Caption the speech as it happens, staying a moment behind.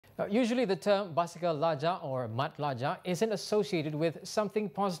Usually the term Basikal Lajak or Mat Lajak isn't associated with something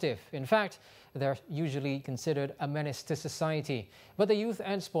positive. In fact, they're usually considered a menace to society. But the Youth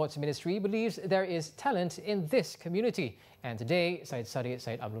and Sports Ministry believes there is talent in this community. And today, Syed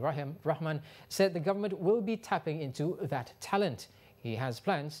Abdul Rahman said the government will be tapping into that talent. He has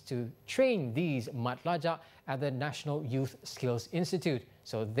plans to train these Mat Lajak at the National Youth Skills Institute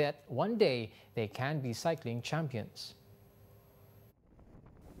so that one day they can be cycling champions.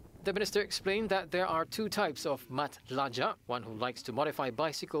 The minister explained that there are two types of Mat Lajak, one who likes to modify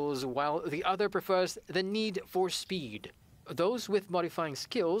bicycles while the other prefers the need for speed. Those with modifying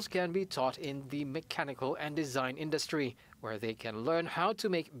skills can be taught in the mechanical and design industry, where they can learn how to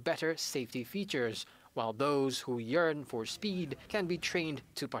make better safety features, while those who yearn for speed can be trained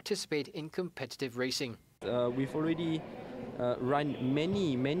to participate in competitive racing. We've already run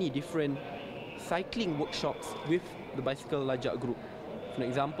many different cycling workshops with the Basikal Lajak group. For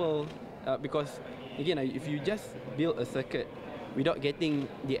example, because again, if you just build a circuit without getting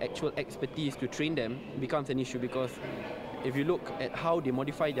the actual expertise to train them, it becomes an issue, because if you look at how they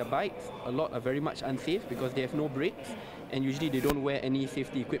modify their bikes, a lot are very much unsafe because they have no brakes and usually they don't wear any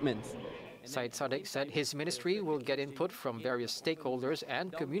safety equipment. Saddiq said his ministry will get input from various stakeholders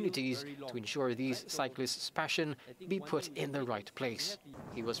and communities to ensure these cyclists' passion be put in the right place.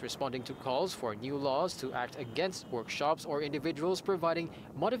 He was responding to calls for new laws to act against workshops or individuals providing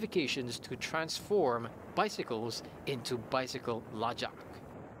modifications to transform bicycles into Basikal Lajak.